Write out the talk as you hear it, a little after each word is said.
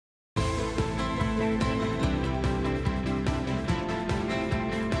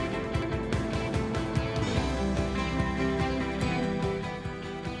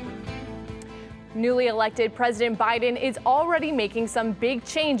Newly elected President Biden is already making some big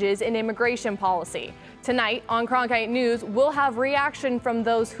changes in immigration policy. Tonight on Cronkite News, we'll have reaction from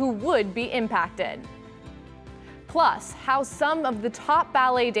those who would be impacted. Plus, how some of the top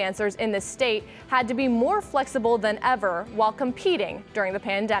ballet dancers in the state had to be more flexible than ever while competing during the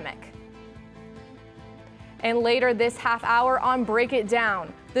pandemic. And later this half hour on Break It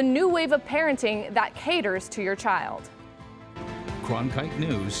Down, the new wave of parenting that caters to your child. Cronkite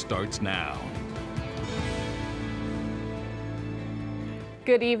News starts now.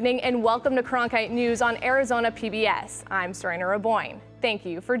 Good evening and welcome to Cronkite News on Arizona PBS. I'm Serena Raboyne. Thank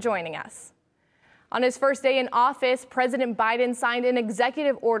you for joining us. On his first day in office, President Biden signed an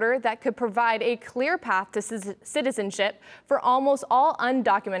executive order that could provide a clear path to citizenship for almost all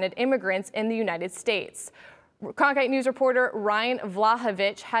undocumented immigrants in the United States. Cronkite News reporter Ryan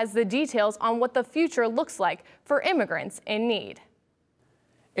Vlahovic has the details on what the future looks like for immigrants in need.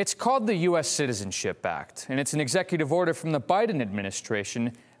 It's called the U.S. Citizenship Act, and it's an executive order from the Biden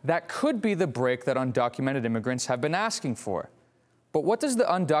administration that could be the break that undocumented immigrants have been asking for. But what does the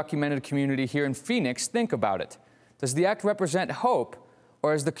undocumented community here in Phoenix think about it? Does the act represent hope,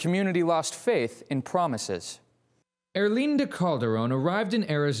 or has the community lost faith in promises? Erlinda Calderon arrived in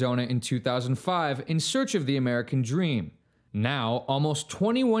Arizona in 2005 in search of the American dream. Now, almost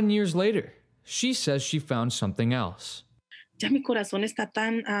 21 years later, she says she found something else.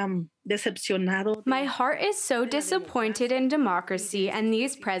 My heart is so disappointed in democracy and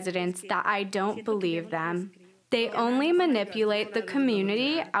these presidents that I don't believe them. They only manipulate the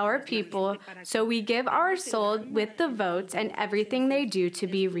community, our people, so we give our soul with the votes and everything they do to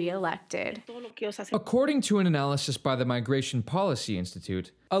be reelected. According to an analysis by the Migration Policy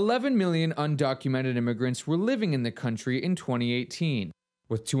Institute, 11 million undocumented immigrants were living in the country in 2018,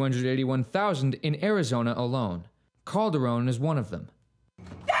 with 281,000 in Arizona alone. Calderon is one of them.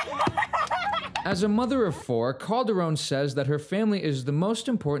 As a mother of four, Calderon says that her family is the most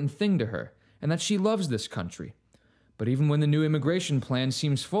important thing to her and that she loves this country. But even when the new immigration plan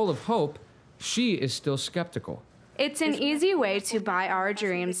seems full of hope, she is still skeptical. It's an easy way to buy our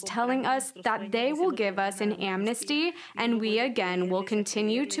dreams, telling us that they will give us an amnesty and we again will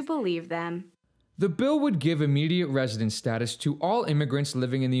continue to believe them. The bill would give immediate residence status to all immigrants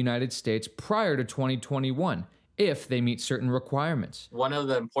living in the United States prior to 2021, if they meet certain requirements. One of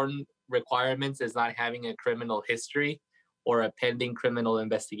the important requirements is not having a criminal history or a pending criminal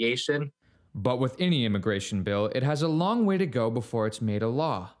investigation. But with any immigration bill, it has a long way to go before it's made a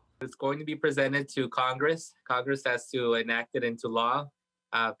law. It's going to be presented to Congress. Congress has to enact it into law,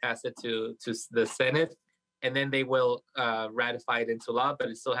 pass it to the Senate, and then they will ratify it into law, but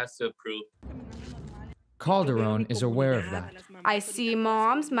it still has to approve. Calderon is aware of that. I see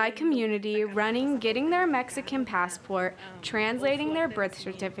moms, my community, running, getting their Mexican passport, translating their birth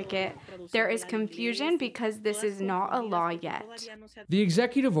certificate. There is confusion because this is not a law yet. The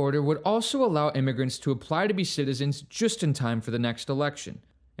executive order would also allow immigrants to apply to be citizens just in time for the next election.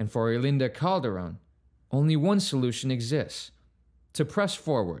 And for Erlinda Calderon, only one solution exists: to press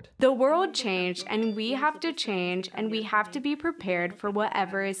forward. The world changed, and we have to change, and we have to be prepared for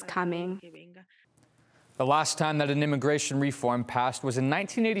whatever is coming. The last time that an immigration reform passed was in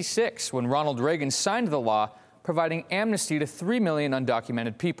 1986, when Ronald Reagan signed the law providing amnesty to 3 million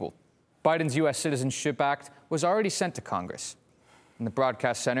undocumented people. Biden's U.S. Citizenship Act was already sent to Congress. In the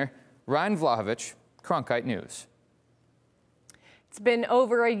broadcast center, Ryan Vlahovic, Cronkite News. It's been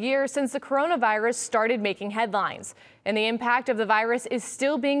over a year since the coronavirus started making headlines, and the impact of the virus is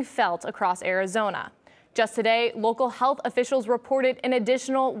still being felt across Arizona. Just today, local health officials reported an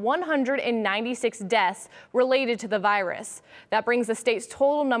additional 196 deaths related to the virus. That brings the state's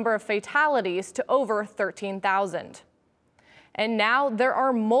total number of fatalities to over 13,000. And now there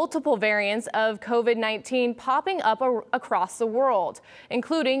are multiple variants of COVID-19 popping up across the world,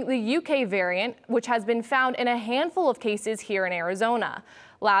 including the UK variant, which has been found in a handful of cases here in Arizona.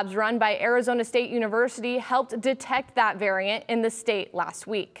 Labs run by Arizona State University helped detect that variant in the state last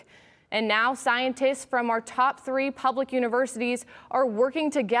week. And now scientists from our top 3 public universities are working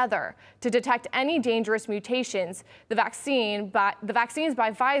together to detect any dangerous mutations. The vaccines by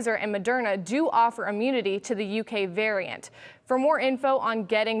Pfizer and Moderna do offer immunity to the UK variant. For more info on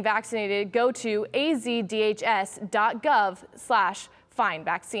getting vaccinated, go to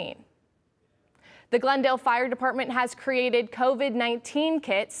azdhs.gov/findvaccine. The Glendale Fire Department has created COVID-19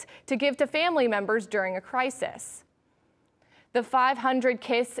 kits to give to family members during a crisis. The 500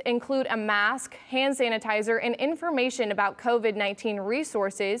 kits include a mask, hand sanitizer, and information about COVID-19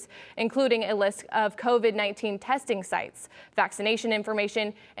 resources, including a list of COVID-19 testing sites, vaccination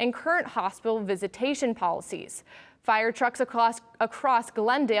information, and current hospital visitation policies. Fire trucks across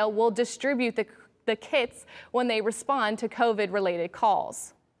Glendale will distribute the kits when they respond to COVID-related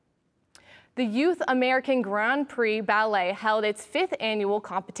calls. The Youth American Grand Prix Ballet held its 5th annual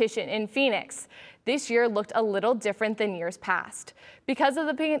competition in Phoenix. This year looked a little different than years past because of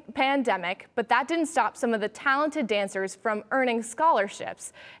the pandemic, but that didn't stop some of the talented dancers from earning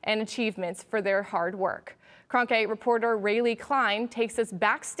scholarships and achievements for their hard work. Cronkite reporter Rayleigh Klein takes us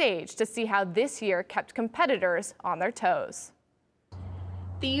backstage to see how this year kept competitors on their toes.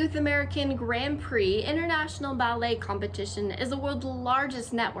 The Youth American Grand Prix International Ballet Competition is the world's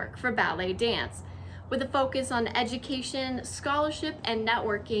largest network for ballet dance. With a focus on education, scholarship, and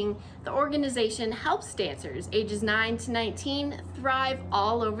networking, the organization helps dancers ages 9 to 19 thrive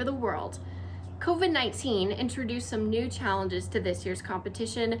all over the world. COVID-19 introduced some new challenges to this year's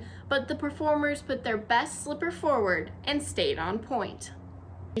competition, but the performers put their best slipper forward and stayed on point.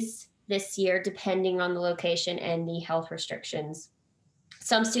 This year, depending on the location and the health restrictions.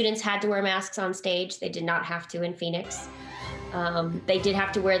 Some students had to wear masks on stage. They did not have to in Phoenix. They did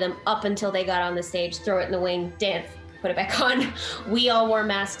have to wear them up until they got on the stage, throw it in the wing, dance, put it back on. We all wore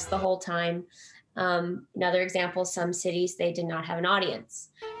masks the whole time. Another example, some cities, they did not have an audience.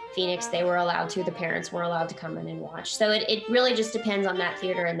 Phoenix, they were allowed to, the parents were allowed to come in and watch. So it really just depends on that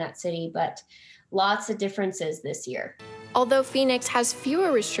theater and that city, but lots of differences this year. Although Phoenix has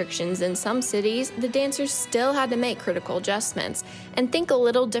fewer restrictions than some cities, the dancers still had to make critical adjustments and think a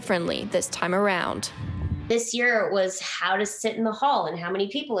little differently this time around. This year it was how to sit in the hall and how many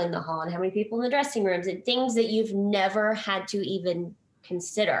people in the hall and how many people in the dressing rooms, and things that you've never had to even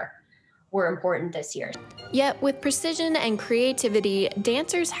consider were important this year. Yet with precision and creativity,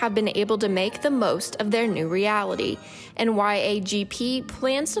 dancers have been able to make the most of their new reality, and YAGP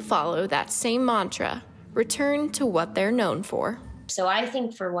plans to follow that same mantra. Return to what they're known for. So I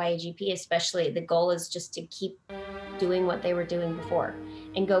think for YAGP especially, the goal is just to keep doing what they were doing before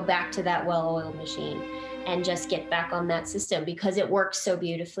and go back to that well-oiled machine and just get back on that system because it works so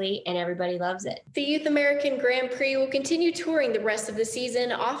beautifully and everybody loves it. The Youth American Grand Prix will continue touring the rest of the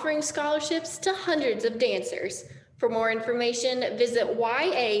season, offering scholarships to hundreds of dancers. For more information, visit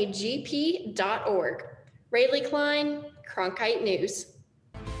yagp.org. Rayleigh Klein, Cronkite News.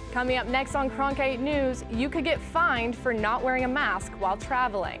 Coming up next on Cronkite News, you could get fined for not wearing a mask while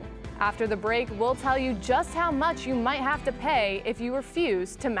traveling. After the break, we'll tell you just how much you might have to pay if you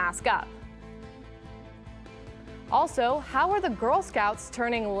refuse to mask up. Also, how are the Girl Scouts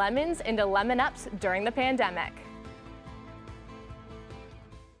turning lemons into lemon-ups during the pandemic?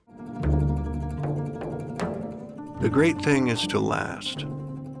 The great thing is to last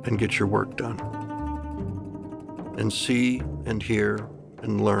and get your work done and see and hear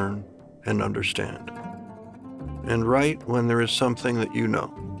and learn and understand. And write when there is something that you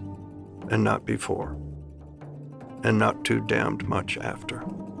know, and not before, and not too damned much after.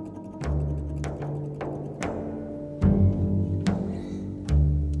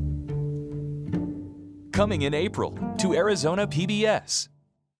 Coming in April to Arizona PBS.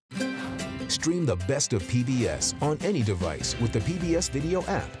 Stream the best of PBS on any device with the PBS Video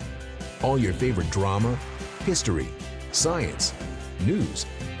app. All your favorite drama, history, science, news,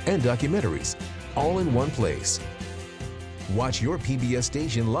 and documentaries, all in one place. Watch your PBS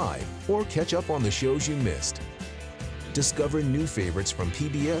station live or catch up on the shows you missed. Discover new favorites from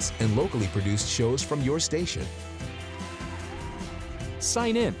PBS and locally produced shows from your station.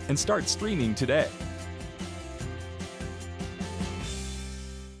 Sign in and start streaming today.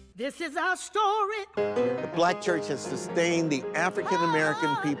 This is our story. The Black church has sustained the African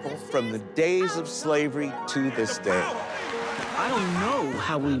American people from the days of slavery to this day. I don't know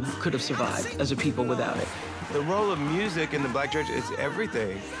how we could have survived as a people without it. The role of music in the Black church is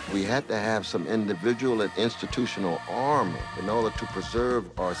everything. We had to have some individual and institutional armor in order to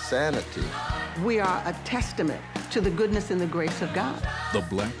preserve our sanity. We are a testament to the goodness and the grace of God. The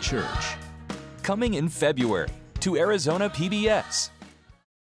Black Church. Coming in February to Arizona PBS.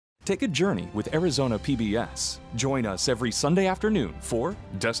 Take a journey with Arizona PBS. Join us every Sunday afternoon for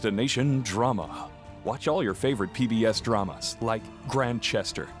Destination Drama. Watch all your favorite PBS dramas like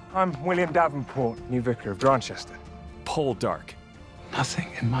Grantchester. I'm William Davenport, new vicar of Grantchester. Poldark. Nothing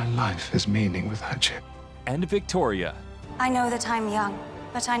in my life has meaning without you. And Victoria. I know that I'm young,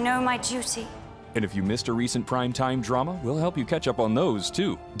 but I know my duty. And if you missed a recent primetime drama, we'll help you catch up on those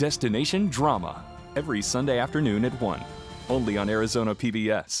too. Destination Drama. Every Sunday afternoon at 1. Only on Arizona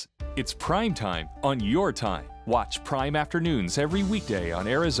PBS. It's prime time on your time. Watch Prime Afternoons every weekday on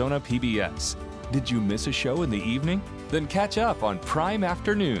Arizona PBS. Did you miss a show in the evening? Then catch up on Prime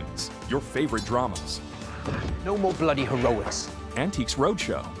Afternoons, your favorite dramas. No more bloody heroics. Antiques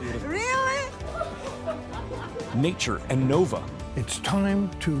Roadshow. Really? Nature and Nova. It's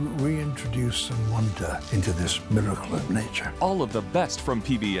time to reintroduce some wonder into this miracle of nature. All of the best from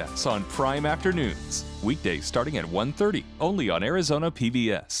PBS on Prime Afternoons. Weekdays starting at 1:30, only on Arizona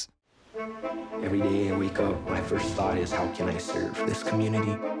PBS. Every day I wake up, my first thought is, how can I serve this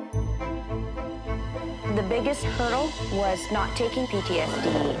community? The biggest hurdle was not taking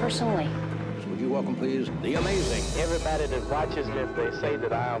PTSD personally. Would you welcome, please, the amazing. Everybody that watches this, they say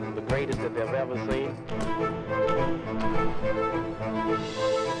that I am the greatest that they've ever seen.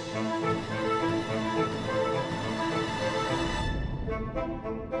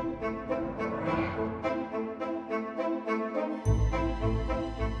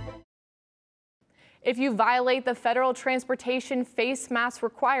 If you violate the federal transportation face mask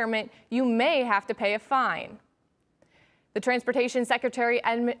requirement, you may have to pay a fine. The Transportation Secretary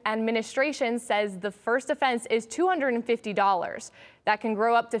Administration says the first offense is $250. That can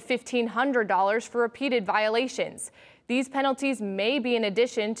grow up to $1,500 for repeated violations. These penalties may be in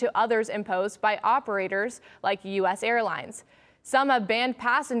addition to others imposed by operators like U.S. Airlines. Some have banned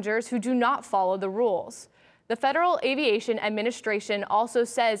passengers who do not follow the rules. The Federal Aviation Administration also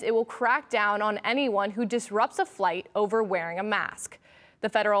says it will crack down on anyone who disrupts a flight over wearing a mask. The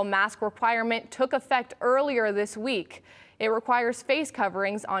federal mask requirement took effect earlier this week. It requires face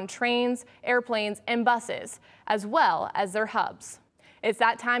coverings on trains, airplanes, and buses, as well as their hubs. It's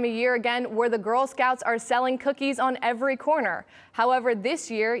that time of year again where the Girl Scouts are selling cookies on every corner. However,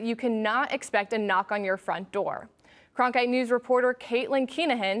 this year you cannot expect a knock on your front door. Cronkite News reporter Caitlin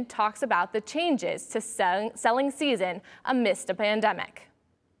Keenahan talks about the changes to selling season amidst a pandemic.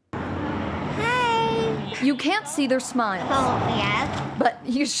 You can't see their smiles. Oh, yeah. But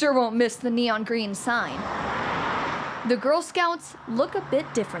you sure won't miss the neon green sign. The Girl Scouts look a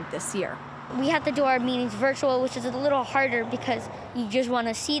bit different this year. We have to do our meetings virtual, which is a little harder because you just want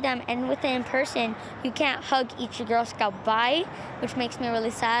to see them, and with it in person, you can't hug each Girl Scout bye, which makes me really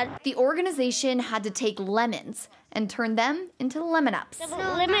sad. The organization had to take lemons and turn them into lemon ups. The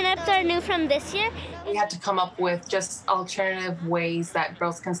lemon ups are new from this year. We had to come up with just alternative ways that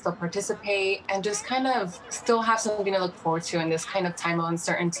girls can still participate and just kind of still have something to look forward to in this kind of time of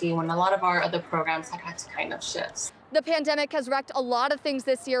uncertainty when a lot of our other programs have had to kind of shift. The pandemic has wrecked a lot of things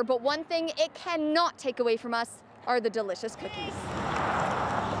this year, but one thing it cannot take away from us are the delicious cookies.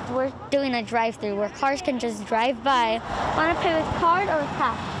 We're doing a drive-through where cars can just drive by. Want to pay with card or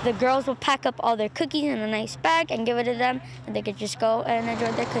cash? The girls will pack up all their cookies in a nice bag and give it to them, and they could just go and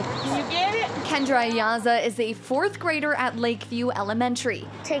enjoy their cookies. You get it? Kendra Ayaza is a 4th grader at Lakeview Elementary.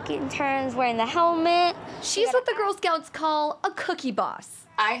 Taking turns wearing the helmet. She's what the Girl Scouts call a cookie boss.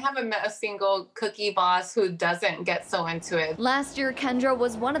 I haven't met a single cookie boss who doesn't get so into it. Last year, Kendra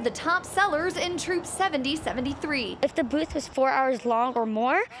was one of the top sellers in Troop 7073. If the booth was 4 hours long or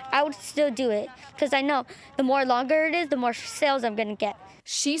more, I would still do it because I know the more longer it is, the more sales I'm gonna get.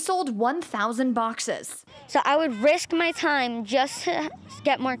 She sold 1,000 boxes. So I would risk my time just to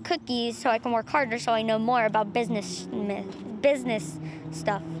get more cookies so I can work harder so I know more about business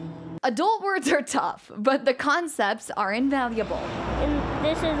stuff. Adult words are tough, but the concepts are invaluable. And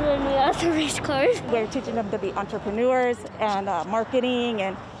this is when we also race cars. We're teaching them to be entrepreneurs and marketing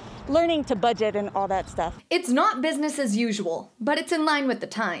and learning to budget and all that stuff. It's not business as usual, but it's in line with the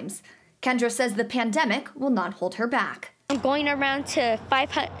times. Kendra says the pandemic will not hold her back. I'm going around to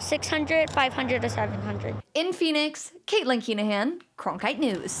 600, 500 to 700. In Phoenix, Caitlin Keenahan, Cronkite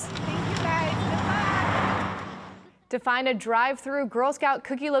News. To find a drive-through Girl Scout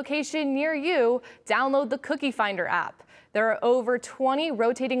cookie location near you, download the Cookie Finder app. There are over 20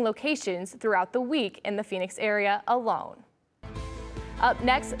 rotating locations throughout the week in the Phoenix area alone. Up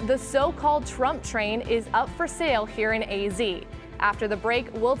next, the so-called Trump train is up for sale here in AZ. After the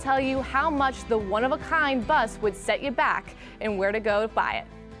break, we'll tell you how much the one-of-a-kind bus would set you back and where to go buy it.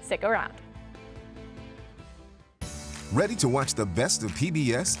 Stick around. Ready to watch the best of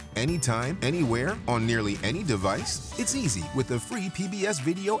PBS anytime, anywhere, on nearly any device? It's easy with the free PBS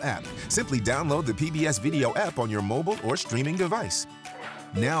Video app. Simply download the PBS Video app on your mobile or streaming device.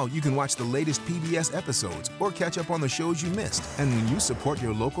 Now you can watch the latest PBS episodes or catch up on the shows you missed. And when you support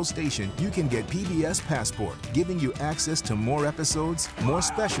your local station, you can get PBS Passport, giving you access to more episodes, more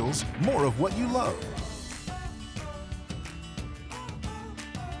specials, more of what you love.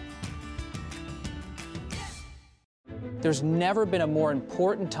 There's never been a more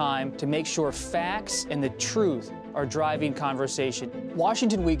important time to make sure facts and the truth are driving conversation.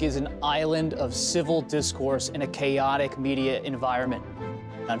 Washington Week is an island of civil discourse in a chaotic media environment.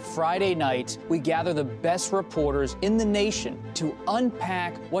 On Friday nights, we gather the best reporters in the nation to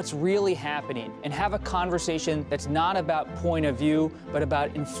unpack what's really happening and have a conversation that's not about point of view, but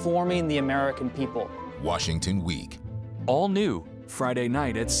about informing the American people. Washington Week. All new, Friday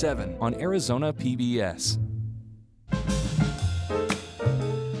night at 7 on Arizona PBS.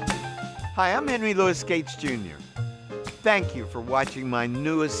 Hi, I'm Henry Louis Gates Jr. Thank you for watching my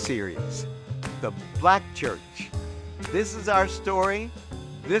newest series, The Black Church. This is our story,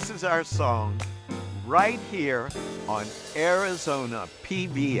 this is our song, right here on Arizona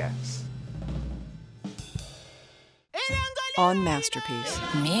PBS. On Masterpiece.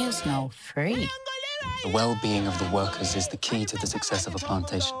 Me is no free. The well-being of the workers is the key to the success of a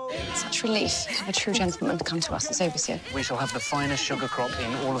plantation. Such relief to have a true gentleman come to us as overseer. We shall have the finest sugar crop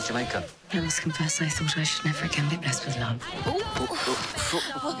in all of Jamaica. I must confess, I thought I should never again be blessed with love.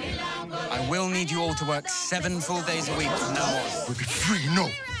 I will need you all to work 7 full days a week from now on. We'll be free, no.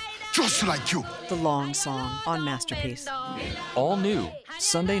 Just like you. The Long Song on Masterpiece. All new,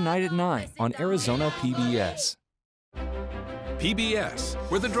 Sunday night at 9 on Arizona PBS. PBS,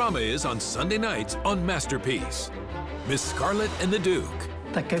 where the drama is on Sunday nights on Masterpiece. Miss Scarlet and the Duke.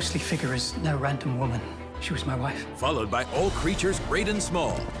 That ghostly figure is no random woman. She was my wife. Followed by All Creatures Great and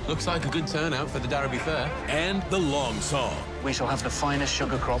Small. Looks like a good turnout for the Darby Fair. And The Long Song. We shall have the finest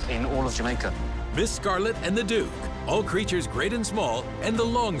sugar crop in all of Jamaica. Miss Scarlet and the Duke. All Creatures Great and Small and The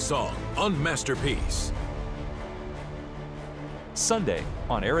Long Song on Masterpiece. Sunday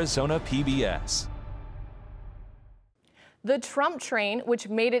on Arizona PBS. The Trump train, which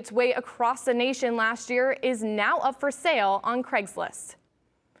made its way across the nation last year, is now up for sale on Craigslist.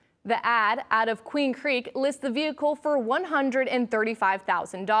 The ad out of Queen Creek lists the vehicle for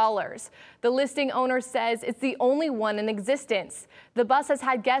 $135,000. The listing owner says it's the only one in existence. The bus has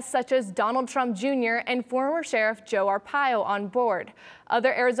had guests such as Donald Trump Jr. and former Sheriff Joe Arpaio on board.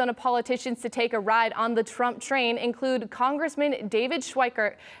 Other Arizona politicians to take a ride on the Trump train include Congressman David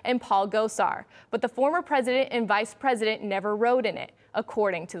Schweikert and Paul Gosar. But the former president and vice president never rode in it,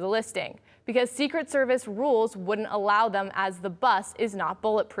 according to the listing, because Secret Service rules wouldn't allow them as the bus is not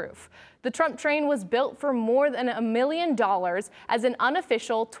bulletproof. The Trump train was built for more than $1 million as an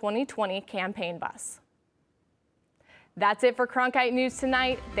unofficial 2020 campaign bus. That's it for Cronkite News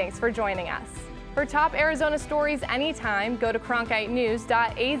tonight. Thanks for joining us. For top Arizona stories anytime, go to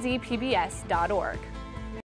cronkitenews.azpbs.org.